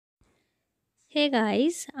Hey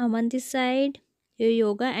guys, Aman this side, your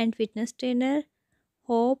yoga and fitness trainer.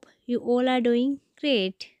 Hope you all are doing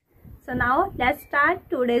great. So now let's start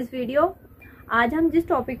today's video. आज हम जिस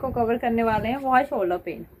topic को cover करने वाले हैं वो है शोल्डर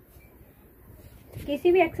पेन।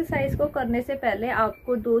 किसी भी एक्सरसाइज को करने से पहले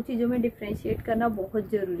आपको दो चीज़ों में डिफ्रेंशिएट करना बहुत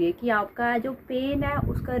ज़रूरी है कि आपका जो पेन है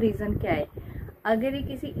उसका रीज़न क्या है। अगर ये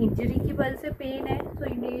किसी इंजरी की वजह से पेन है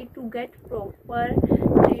तो you need to get proper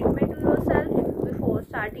treatment to yourself before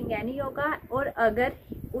starting any yoga. और अगर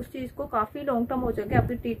उस चीज़ को काफ़ी लॉन्ग टर्म हो चुका है,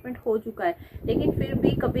 आपकी ट्रीटमेंट हो चुका है, लेकिन फिर भी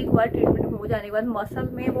कभी कभार ट्रीटमेंट हो जाने के बाद मसल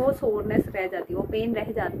में वो सोरनेस रह जाती है, वो पेन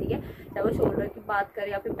रह जाती है। चाहे वो शोल्डर की बात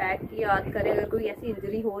करें या फिर बैक की बात करें, अगर कोई ऐसी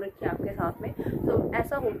इंजरी हो रखी है आपके साथ में तो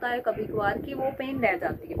ऐसा होता है कभी कभार कि वो पेन रह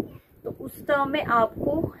जाती है। तो उस टर्म में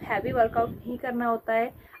आपको हैवी वर्कआउट नहीं करना होता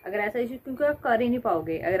है। अगर ऐसा इशू, क्योंकि आप कर ही नहीं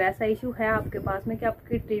पाओगे, अगर ऐसा इशू है आपके पास में कि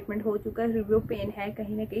आपकी ट्रीटमेंट हो चुका है, रिव्यू पेन है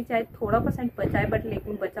कहीं ना कहीं, चाहे थोड़ा % बचा है बट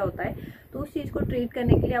लेकिन बचा होता है, तो उस चीज़ को ट्रीट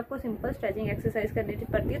करने के लिए आपको सिंपल स्ट्रेचिंग एक्सरसाइज करनी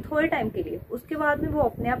पड़ती है थोड़े टाइम के लिए। उसके बाद में वो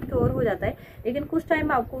अपने आप क्योर हो जाता है, लेकिन कुछ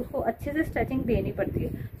टाइम आपको उसको अच्छे से स्ट्रेचिंग देनी पड़ती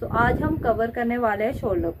है। तो आज हम कवर करने वाले हैं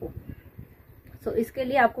शोल्डर को। सो इसके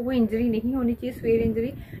लिए आपको कोई इंजरी नहीं होनी चाहिए, स्वेयर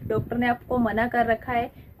इंजरी। डॉक्टर ने आपको मना कर रखा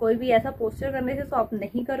है कोई भी ऐसा पोस्चर करने से, तो आप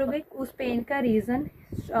नहीं करोगे। उस पेन का रीज़न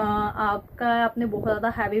आपका, आपने बहुत ज़्यादा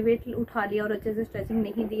हैवी वेट उठा लिया और अच्छे से स्ट्रेचिंग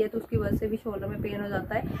नहीं दी है तो उसकी वजह से भी शोल्डर में पेन हो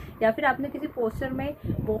जाता है, या फिर आपने किसी पोस्चर में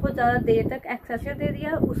बहुत ज़्यादा देर तक एक्सरसाइज दे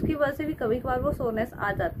दिया, उसकी वजह से भी कभी कभार वो सोरनेस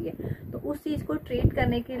आ जाती है। तो उस चीज़ को ट्रीट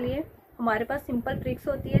करने के लिए हमारे पास सिंपल ट्रिक्स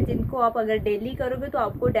होती है जिनको आप अगर डेली करोगे तो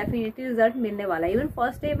आपको डेफिनेटली रिजल्ट मिलने वाला है। इवन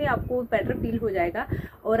फर्स्ट डे में आपको बेटर फील हो जाएगा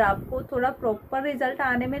और आपको थोड़ा प्रॉपर रिजल्ट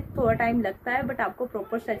आने में थोड़ा टाइम लगता है, बट आपको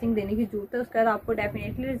प्रॉपर स्ट्रेचिंग देने की जरूरत है, उसके बाद आपको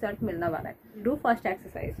डेफिनेटली रिजल्ट मिलने वाला है। Do first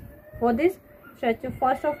exercise for this. Stretch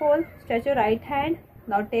first of all, stretch your right hand.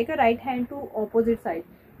 Now take your right hand to opposite side.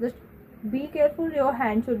 Just be careful, your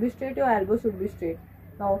hand should be straight, your elbow should be straight.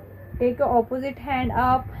 Now take your opposite hand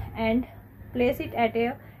up and place it at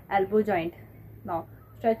your elbow joint. Now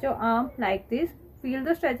stretch your arm like this. Feel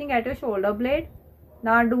the stretching at your shoulder blade.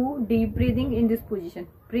 Now do deep breathing in this position.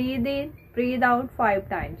 Breathe in, breathe out 5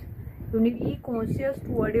 times. You need to be conscious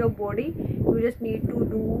toward your body. You just need to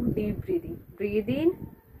do deep breathing. Breathe in,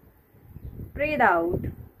 breathe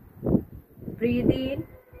out, breathe in,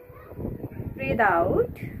 breathe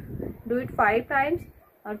out. Do it 5 times.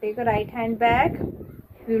 Now take a right hand back.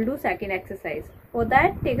 We will do second exercise. For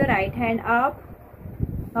that, take your right hand up.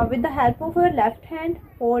 Now with the help of your left hand,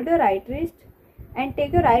 hold your right wrist and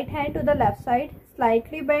take your right hand to the left side,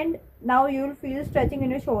 slightly bend. Now you will feel stretching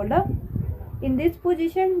in your shoulder. In this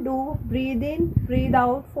position, do breathe in, breathe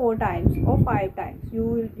out 4 times or 5 times.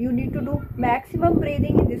 You need to do maximum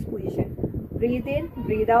breathing in this position. Breathe in,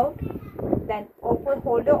 breathe out. Then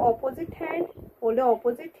hold your opposite hand, hold your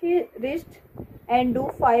opposite wrist and do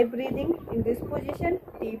 5 breathing in this position.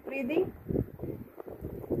 Deep breathing.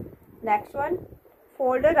 Next one,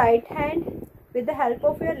 fold your right hand. With the help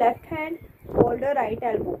of your left hand, hold your right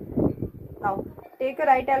elbow. Now take your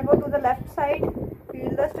right elbow to the left side.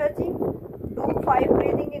 Feel the stretching. Do 5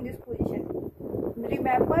 breathing in this position.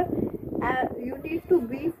 Remember, you need to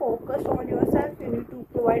be focused on yourself. You need to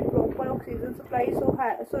provide proper oxygen supply.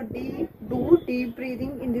 So do deep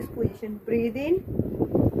breathing in this position. Breathe in,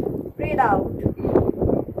 breathe out.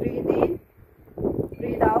 Breathe in,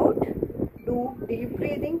 breathe out. Do deep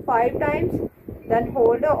breathing 5 times. Then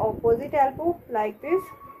hold the opposite elbow like this.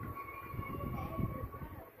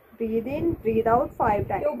 Breathe in, breathe out 5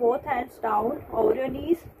 times. Your both hands down over your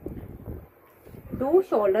knees. Do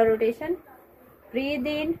shoulder rotation. Breathe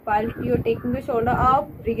in while you are taking the shoulder up.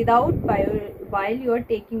 Breathe out while you are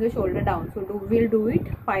taking the shoulder down. So we'll do it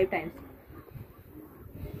 5 times.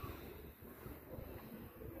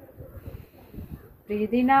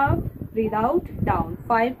 Breathe in up, breathe out, down.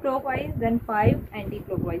 5 clockwise, then 5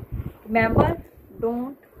 anti-clockwise. Remember,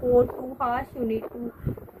 don't go too harsh. You need to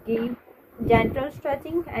give gentle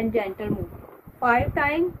stretching and gentle move. 5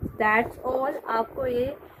 times, that's all. आपको ये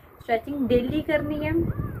stretching daily करनी है।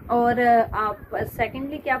 और आप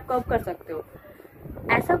secondly क्या आप कब कर सकते हो,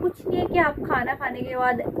 ऐसा कुछ नहीं है कि आप खाना खाने के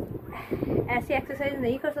बाद ऐसी एक्सरसाइज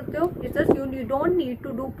नहीं कर सकते हो। It's just you don't need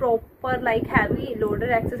to do proper like heavy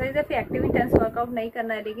loader exercise या फिर एक्टिव इंटेंस वर्कआउट नहीं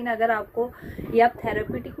करना है। लेकिन अगर आपको ये आप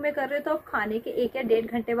थेरेप्यूटिक में कर रहे हो तो आप खाने के 1 या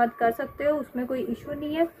 1.5 घंटे बाद कर सकते हो, उसमें कोई इशू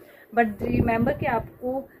नहीं है। बट रिमेंबर कि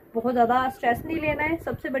आपको बहुत ज़्यादा स्ट्रेस नहीं लेना है।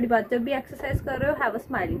 सबसे बड़ी बात, जब भी एक्सरसाइज कर रहे हो, हैव अ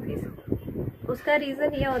स्माइलिंग फेस। उसका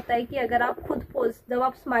रीज़न ये होता है कि अगर आप खुद जब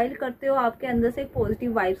आप स्माइल करते हो, आपके अंदर से एक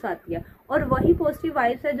पॉजिटिव वाइब्स आती है, और वही पॉजिटिव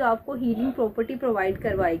वाइब्स है जो आपको हीलिंग प्रॉपर्टी प्रोवाइड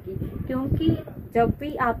करवाएगी। क्योंकि जब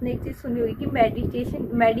भी आपने एक चीज़ सुनी होगी कि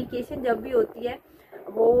मेडिकेशन जब भी होती है,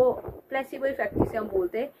 वो प्लेसिबो इफेक्ट जिसे हम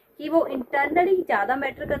बोलते हैं कि वो इंटरनली ज़्यादा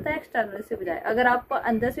मैटर करता है एक्सटर्नल से बजाय। अगर आप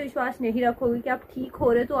अंदर से विश्वास नहीं रखोगे कि आप ठीक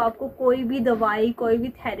हो रहे हो, तो आपको कोई भी दवाई, कोई भी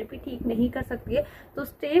थेरेपी ठीक नहीं कर सकती है। तो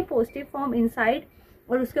स्टे पॉजिटिव फ्रॉम इनसाइड।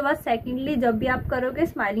 और उसके बाद सेकेंडली, जब भी आप करोगे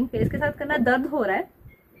स्माइलिंग फेस के साथ करना। दर्द हो रहा है,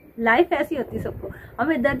 लाइफ ऐसी होती है सबको,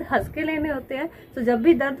 हमें दर्द हंस के लेने होते हैं। तो जब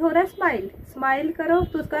भी दर्द हो रहा है स्माइल करो,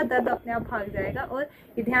 तो उसका दर्द अपने आप भाग जाएगा। और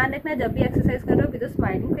ये ध्यान रखना, जब भी एक्सरसाइज कर रहे हो तो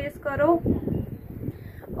स्माइलिंग फेस करो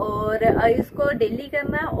और इसको डेली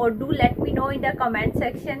करना। और do let me know in the comment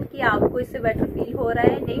section कि आपको इससे बेटर फील हो रहा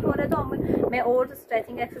है, नहीं हो रहा है। तो मैं और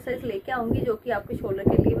स्ट्रेचिंग एक्सरसाइज लेके आऊंगी जो कि आपके शोल्डर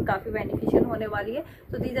के लिए काफ़ी बेनिफिशियल होने वाली है।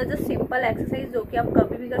 तो these are just simple exercise जो कि आप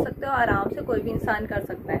कभी भी कर सकते हो, आराम से कोई भी इंसान कर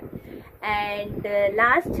सकता है। And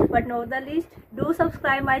last but not the least, do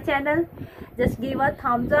subscribe my channel. Just give a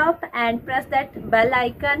thumbs up and press that bell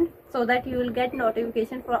icon so that you will get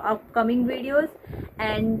notification for upcoming videos.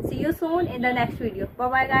 And see you soon in the next video.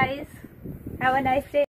 Bye bye guys, have a nice day.